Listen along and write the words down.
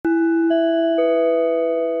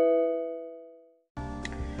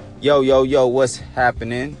Yo, what's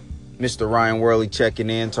happening? Mr. Ryan Worley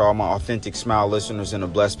checking in to all my authentic smile listeners and the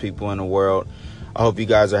blessed people in the world. I hope you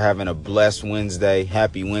guys are having a blessed Wednesday.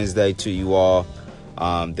 Happy Wednesday to you all.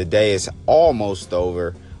 The day is almost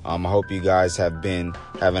over. I hope you guys have been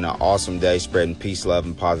having an awesome day, spreading peace, love,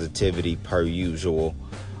 and positivity per usual.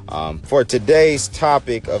 For today's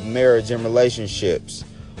topic of marriage and relationships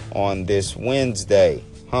on this Wednesday,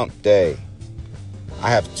 hump day,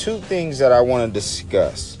 I have two things that I want to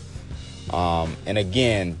discuss. And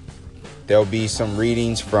again, there'll be some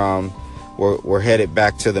readings from, we're headed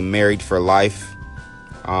back to the Married for Life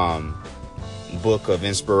book of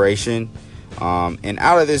inspiration. And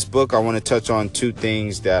out of this book, I want to touch on two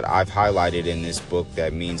things that I've highlighted in this book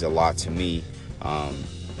that means a lot to me.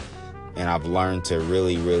 And I've learned to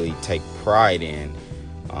really take pride in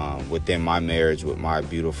within my marriage with my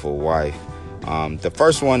beautiful wife. The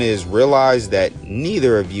first one is realize that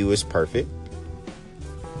neither of you is perfect.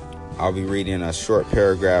 I'll be reading a short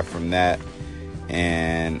paragraph from that.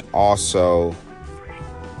 And also,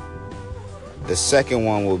 the second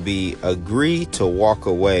one will be agree to walk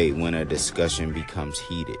away when a discussion becomes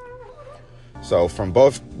heated. So from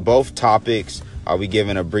both topics, I'll be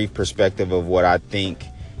giving a brief perspective of what I think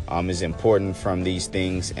is important from these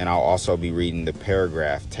things. And I'll also be reading the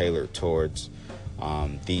paragraph tailored towards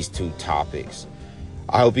these two topics.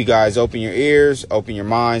 I hope you guys open your ears, open your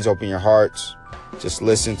minds, open your hearts. Just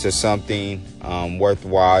listen to something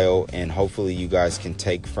worthwhile, and hopefully you guys can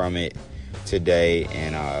take from it today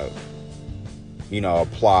and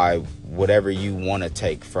apply whatever you want to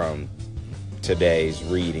take from today's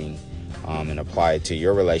reading and apply it to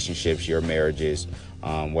your relationships, your marriages,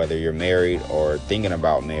 whether you're married or thinking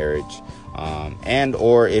about marriage, and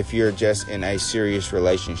or if you're just in a serious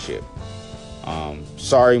relationship.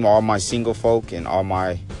 Sorry, all my single folk and all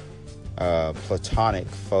my platonic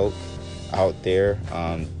folk out there.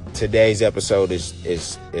 Today's episode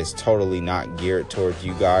is totally not geared towards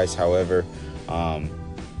you guys. However,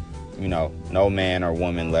 no man or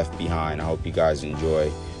woman left behind. I hope you guys enjoy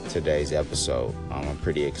today's episode. I'm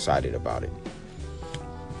pretty excited about it.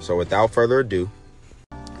 So without further ado,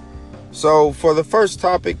 so for the first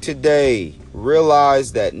topic today,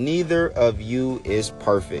 realize that neither of you is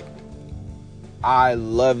perfect. I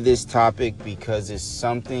love this topic because it's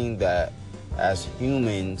something that as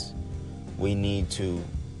humans, we need to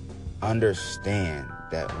understand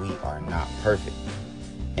that we are not perfect.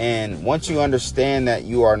 And once you understand that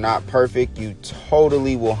you are not perfect, you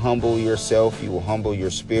totally will humble yourself. You will humble your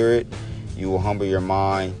spirit. You will humble your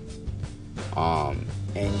mind.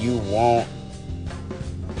 And you won't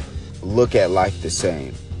look at life the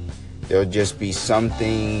same. There'll just be some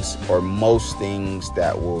things or most things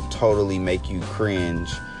that will totally make you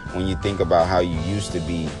cringe when you think about how you used to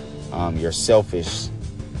be, your selfish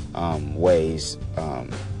ways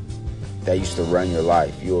that used to run your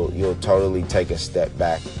life. You'll totally take a step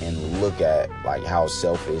back and look at like how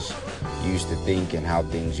selfish you used to think and how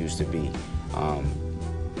things used to be.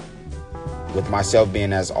 With myself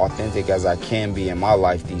being as authentic as I can be in my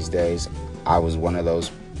life these days, I was one of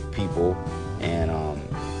those people, and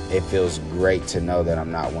it feels great to know that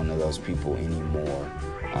I'm not one of those people anymore.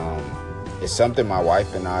 It's something my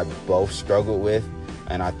wife and I both struggled with,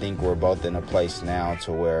 and I think we're both in a place now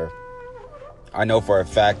to where I know for a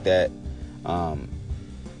fact that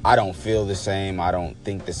I don't feel the same, I don't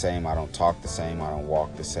think the same, I don't talk the same, I don't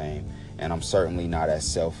walk the same, and I'm certainly not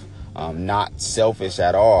as not selfish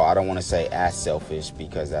at all. I don't want to say as selfish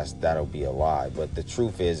because that'll be a lie, but the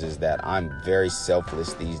truth is that I'm very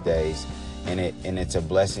selfless these days, and it's a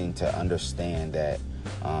blessing to understand that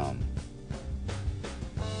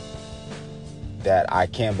that I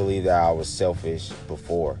can't believe that I was selfish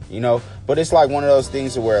before, but it's like one of those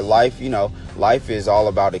things where life is all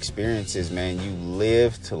about experiences, man. You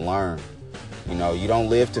live to learn, you don't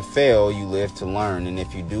live to fail, you live to learn. And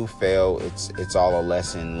if you do fail, it's all a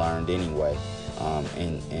lesson learned anyway.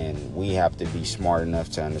 And we have to be smart enough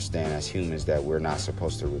to understand as humans that we're not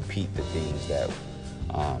supposed to repeat the things that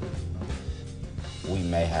we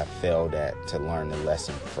may have failed at to learn the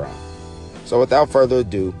lesson from. So without further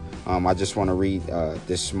ado, I just want to read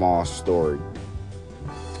this small story.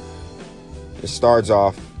 It starts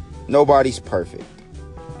off, nobody's perfect.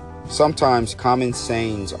 Sometimes common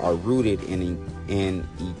sayings are rooted in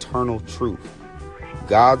eternal truth.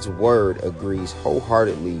 God's word agrees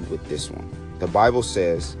wholeheartedly with this one. The Bible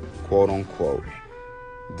says, quote unquote,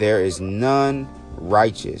 there is none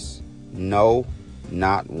righteous, no,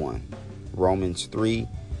 not one. Romans 3,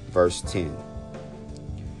 verse 10.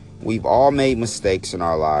 We've all made mistakes in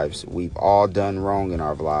our lives. We've all done wrong in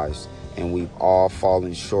our lives. And we've all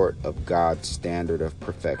fallen short of God's standard of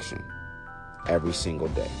perfection. every single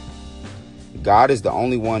day. God is the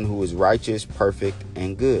only one who is righteous, perfect,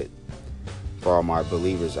 and good. For all my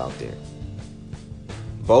believers out there,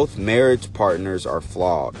 both marriage partners are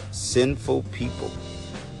flawed, sinful people.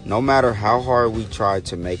 No matter how hard we try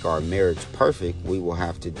to make our marriage perfect, we will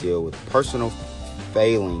have to deal with personal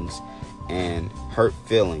failings and hurt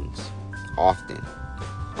feelings often.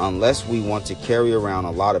 Unless we want to carry around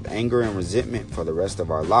a lot of anger and resentment for the rest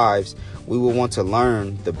of our lives, we will want to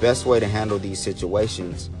learn the best way to handle these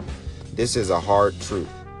situations. This is a hard truth,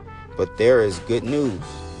 but there is good news.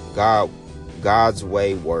 God's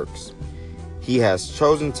way works. He has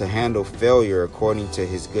chosen to handle failure according to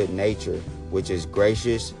his good nature, which is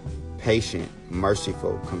gracious, patient,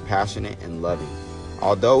 merciful, compassionate, and loving.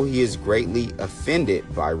 Although he is greatly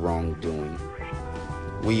offended by wrongdoing,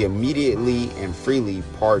 we immediately and freely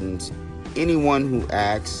pardons anyone who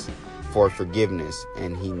asks for forgiveness,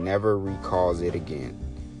 and he never recalls it again.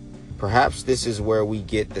 Perhaps this is where we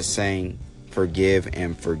get the saying, forgive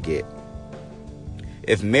and forget.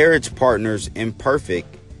 If marriage partners,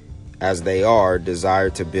 imperfect as they are, desire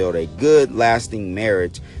to build a good, lasting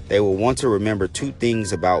marriage, they will want to remember two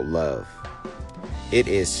things about love. It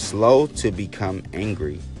is slow to become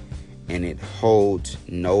angry, and it holds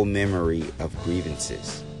no memory of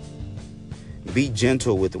grievances. Be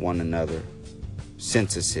gentle with one another,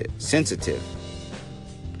 sensitive.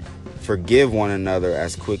 Forgive one another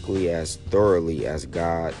as quickly, as thoroughly as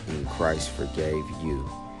God in Christ forgave you.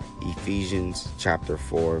 Ephesians chapter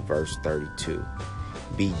 4, verse 32.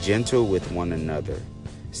 Be gentle with one another,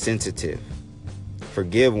 sensitive.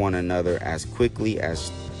 Forgive one another as quickly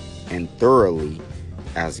as and thoroughly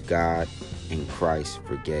as God in Christ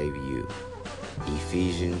forgave you.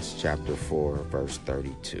 Ephesians chapter 4, verse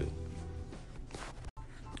 32.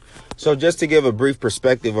 So just to give a brief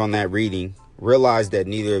perspective on that reading, realize that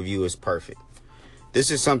neither of you is perfect.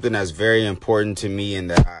 This is something that's very important to me, and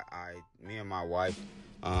that me and my wife,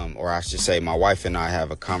 or I should say my wife and I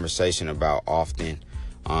have a conversation about often.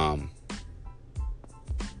 And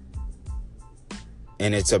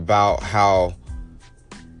it's about how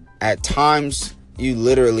at times you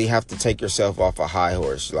literally have to take yourself off a high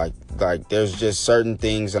horse. Like there's just certain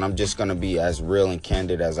things, and I'm just going to be as real and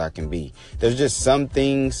candid as I can be. There's just some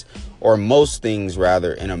things, or most things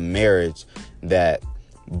rather, in a marriage that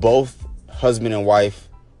both husband and wife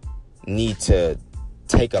need to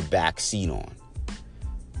take a back seat on.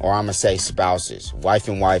 Or I'm going to say spouses, wife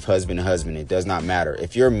and wife, husband and husband. It does not matter.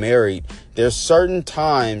 If you're married, there's certain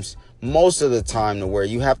times, most of the time, to where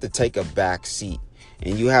you have to take a back seat.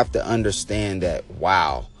 And you have to understand that,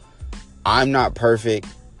 wow, I'm not perfect.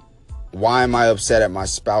 Why am I upset at my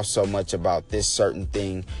spouse so much about this certain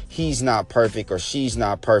thing? He's not perfect, or she's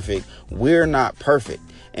not perfect. We're not perfect.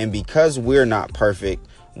 And because we're not perfect,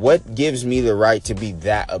 what gives me the right to be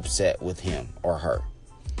that upset with him or her?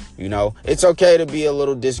 You know, it's okay to be a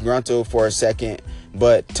little disgruntled for a second,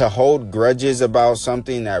 but to hold grudges about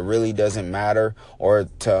something that really doesn't matter, or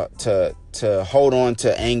to hold on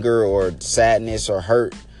to anger or sadness or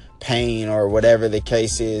hurt, pain, or whatever the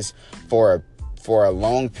case is for a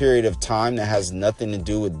long period of time that has nothing to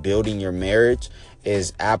do with building your marriage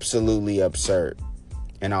is absolutely absurd.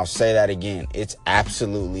 And I'll say that again. It's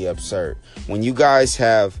absolutely absurd. When you guys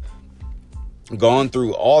have gone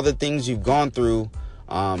through all the things you've gone through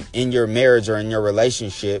in your marriage or in your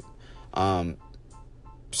relationship,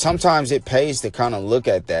 sometimes it pays to kind of look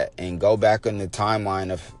at that and go back in the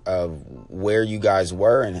timeline of where you guys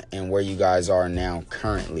were and where you guys are now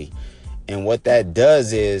currently. And what that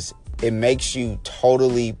does is it makes you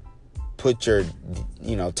totally put your,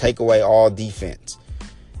 take away all defense.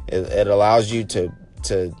 It allows you to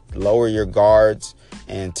lower your guards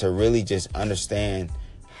and to really just understand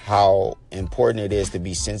how important it is to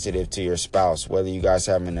be sensitive to your spouse, whether you guys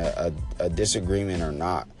having a disagreement or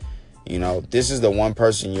not. This is the one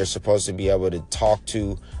person you're supposed to be able to talk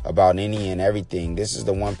to about any and everything. This is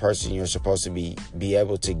the one person you're supposed to be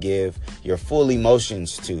able to give your full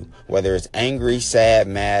emotions to, whether it's angry, sad,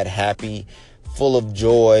 mad, happy, full of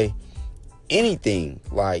joy, anything.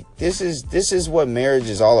 Like this is what marriage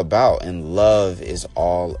is all about, and love is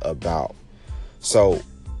all about. So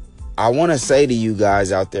I want to say to you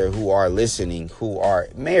guys out there who are listening, who are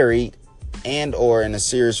married and or in a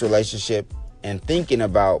serious relationship and thinking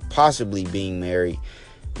about possibly being married,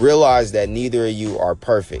 realize that neither of you are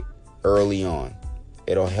perfect early on.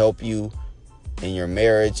 It'll help you in your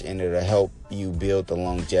marriage, and it'll help you build the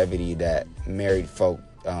longevity that married folk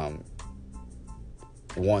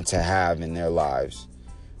want to have in their lives,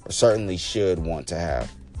 or certainly should want to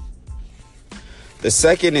have. The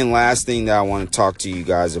second and last thing that I want to talk to you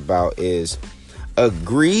guys about is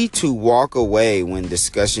Agree to walk away when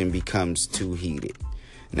discussion becomes too heated.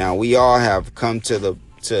 Now, we all have come to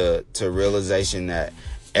the realization that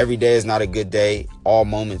every day is not a good day. All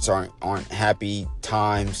moments aren't happy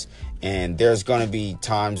times, and there's going to be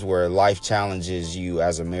times where life challenges you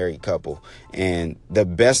as a married couple. And the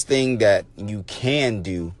best thing that you can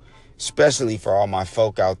do, especially for all my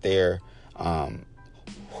folk out there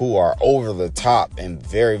who are over the top and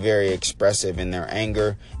very, very expressive in their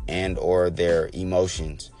anger and or their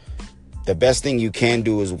emotions, the best thing you can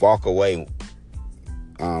do is walk away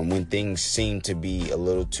when things seem to be a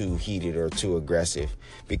little too heated or too aggressive.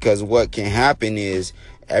 Because what can happen is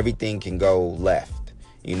everything can go left.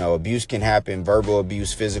 You know, abuse can happen, verbal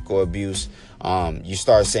abuse, physical abuse. You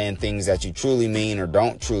start saying things that you truly mean or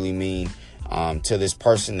don't truly mean to this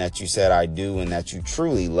person that you said I do and that you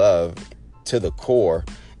truly love to the core.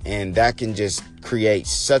 And that can just create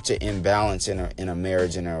such an imbalance in a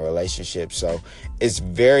marriage and a relationship. So it's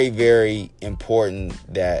very, very important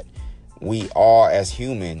that we all as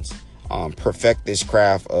humans perfect this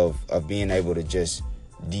craft of being able to just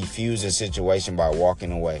defuse a situation by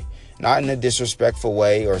walking away. Not in a disrespectful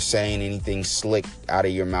way or saying anything slick out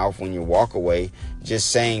of your mouth when you walk away. Just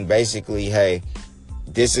saying basically, hey,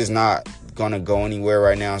 this is not going to go anywhere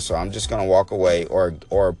right now, so I'm just going to walk away,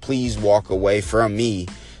 or please walk away from me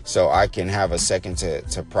so I can have a second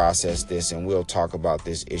to process this, and we'll talk about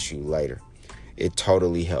this issue later. It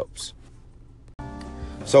totally helps.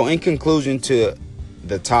 So in conclusion to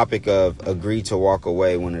the topic of agree to walk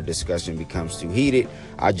away when a discussion becomes too heated,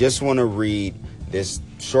 I just want to read this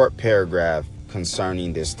short paragraph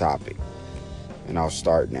concerning this topic. And I'll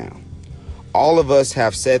start now. All of us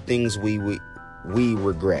have said things we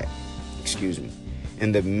regret.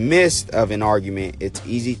 In the midst of an argument, it's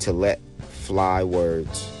easy to let fly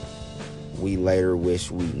words we later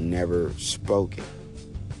wish we never spoken.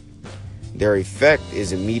 Their effect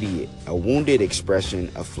is immediate: a wounded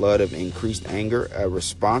expression, a flood of increased anger, a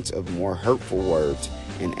response of more hurtful words,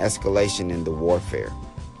 and escalation in the warfare.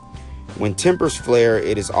 When tempers flare,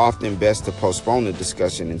 it is often best to postpone the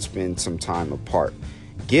discussion and spend some time apart.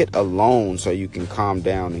 Get alone so you can calm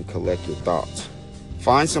down and collect your thoughts.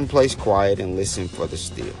 Find some place quiet and listen for the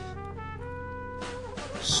still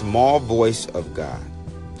small voice of God.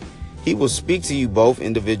 He will speak to you both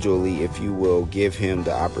individually if you will give him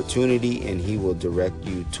the opportunity, and he will direct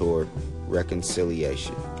you toward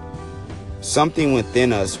reconciliation. Something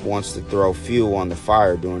within us wants to throw fuel on the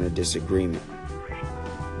fire during a disagreement.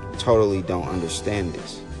 Totally don't understand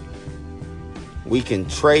this. We can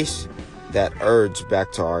trace that urge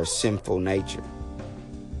back to our sinful nature.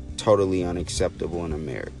 Totally unacceptable in a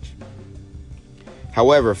marriage.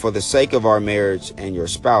 However, for the sake of our marriage and your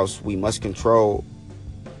spouse, you must control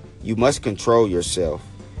yourself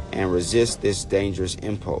and resist this dangerous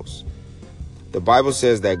impulse. The Bible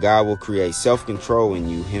says that God will create self-control in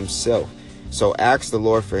you himself. So ask the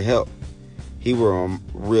Lord for help. He will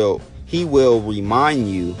remind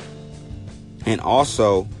you, and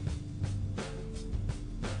also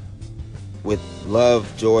with love,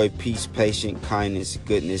 joy, peace, patience, kindness,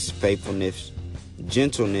 goodness, faithfulness,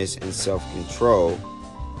 gentleness, and self-control,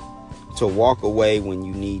 to walk away when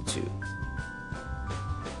you need to.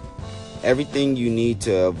 Everything you need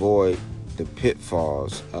to avoid the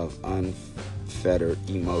pitfalls of unfettered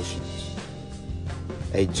emotions.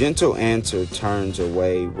 A gentle answer turns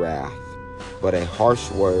away wrath, but a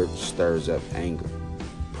harsh word stirs up anger.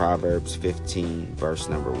 Proverbs 15, verse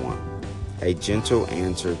number 1. A gentle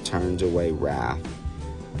answer turns away wrath,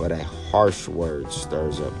 but a harsh word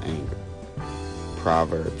stirs up anger.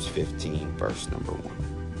 Proverbs 15, verse number 1.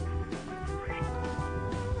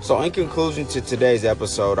 So in conclusion to today's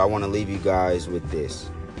episode, I want to leave you guys with this.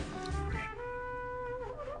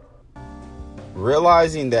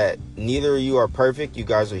 Realizing that neither of you are perfect, you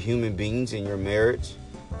guys are human beings in your marriage,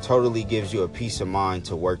 totally gives you a peace of mind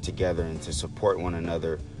to work together and to support one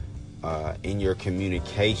another in your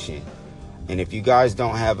communication. And if you guys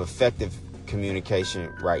don't have effective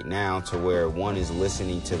communication right now to where one is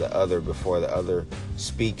listening to the other before the other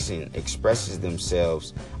speaks and expresses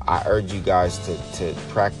themselves, I urge you guys to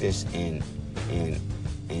practice and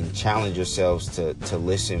challenge yourselves to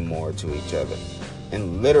listen more to each other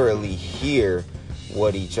and literally hear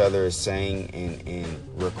what each other is saying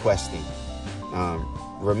and requesting.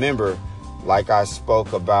 Remember, like I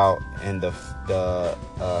spoke about in the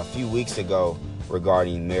few weeks ago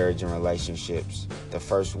regarding marriage and relationships, the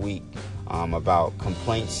first week, about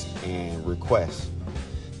complaints and requests.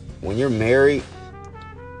 When you're married,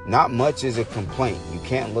 not much is a complaint. You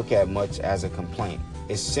can't look at much as a complaint.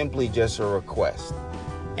 It's simply just a request.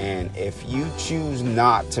 And if you choose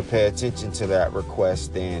not to pay attention to that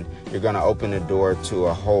request, then you're going to open the door to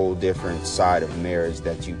a whole different side of marriage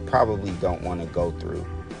that you probably don't want to go through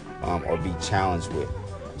or be challenged with.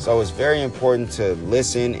 So it's very important to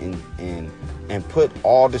listen and put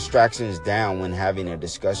all distractions down when having a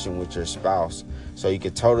discussion with your spouse, so you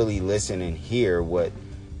can totally listen and hear what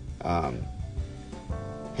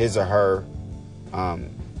his or her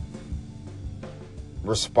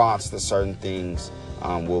response to certain things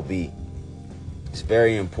will be. It's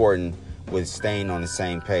very important with staying on the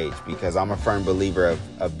same page, because I'm a firm believer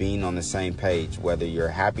of being on the same page, whether you're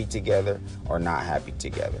happy together or not happy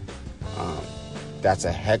together. That's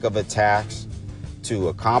a heck of a task to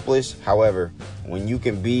accomplish. However, when you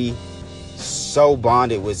can be so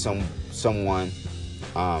bonded with someone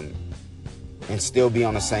and still be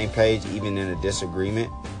on the same page, even in a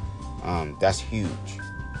disagreement, that's huge.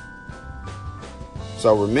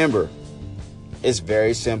 So remember, it's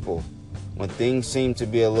very simple. When things seem to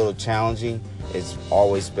be a little challenging, it's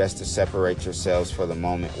always best to separate yourselves for the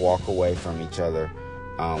moment, walk away from each other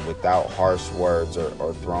without harsh words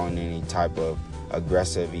or throwing any type of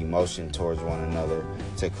aggressive emotion towards one another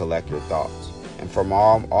to collect your thoughts. And from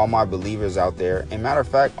all my believers out there, and matter of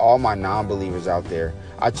fact, all my non-believers out there,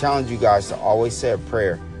 I challenge you guys to always say a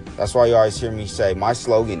prayer. That's why you always hear me say, my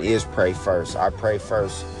slogan is pray first. I pray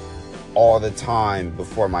first all the time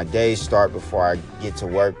before my days start, before I get to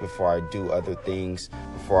work, before I do other things,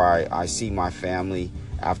 before I see my family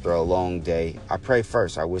after a long day. I pray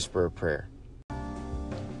first. I whisper a prayer.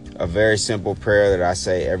 A very simple prayer that I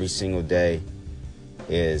say every single day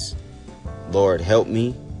is, Lord, help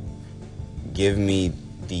me, give me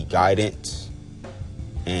the guidance,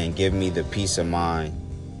 and give me the peace of mind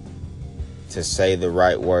to say the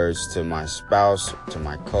right words to my spouse, to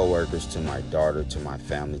my coworkers, to my daughter, to my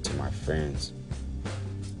family, to my friends.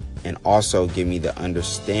 And also give me the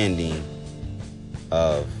understanding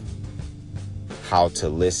of how to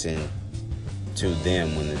listen to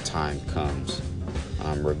them when the time comes,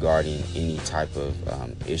 regarding any type of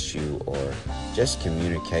issue or just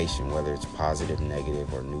communication, whether it's positive,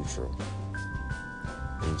 negative, or neutral.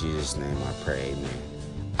 In Jesus' name I pray, amen.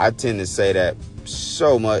 I tend to say that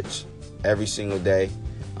so much every single day,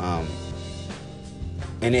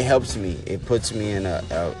 and it helps me. It puts me in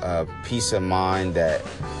a peace of mind that,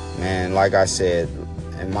 man, like I said,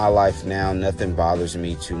 in my life now, nothing bothers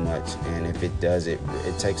me too much, and if it does, it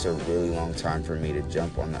takes a really long time for me to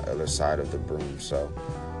jump on the other side of the broom. So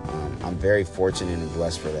I'm very fortunate and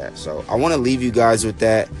blessed for that. So I want to leave you guys with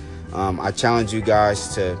that. I challenge you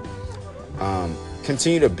guys to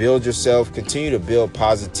continue to build yourself, continue to build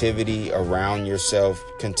positivity around yourself,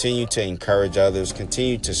 continue to encourage others,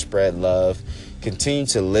 continue to spread love, continue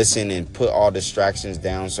to listen and put all distractions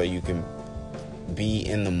down so you can be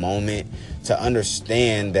in the moment, to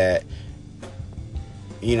understand that,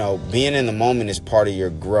 you know, being in the moment is part of your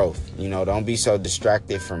growth. You know, don't be so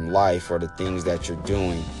distracted from life or the things that you're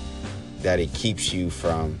doing that it keeps you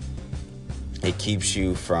from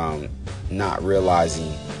not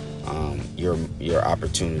realizing your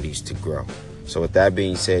opportunities to grow. So with that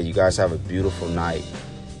being said, you guys have a beautiful night,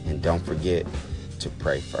 and don't forget to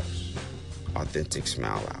pray first. Authentic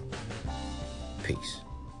smile out. Peace.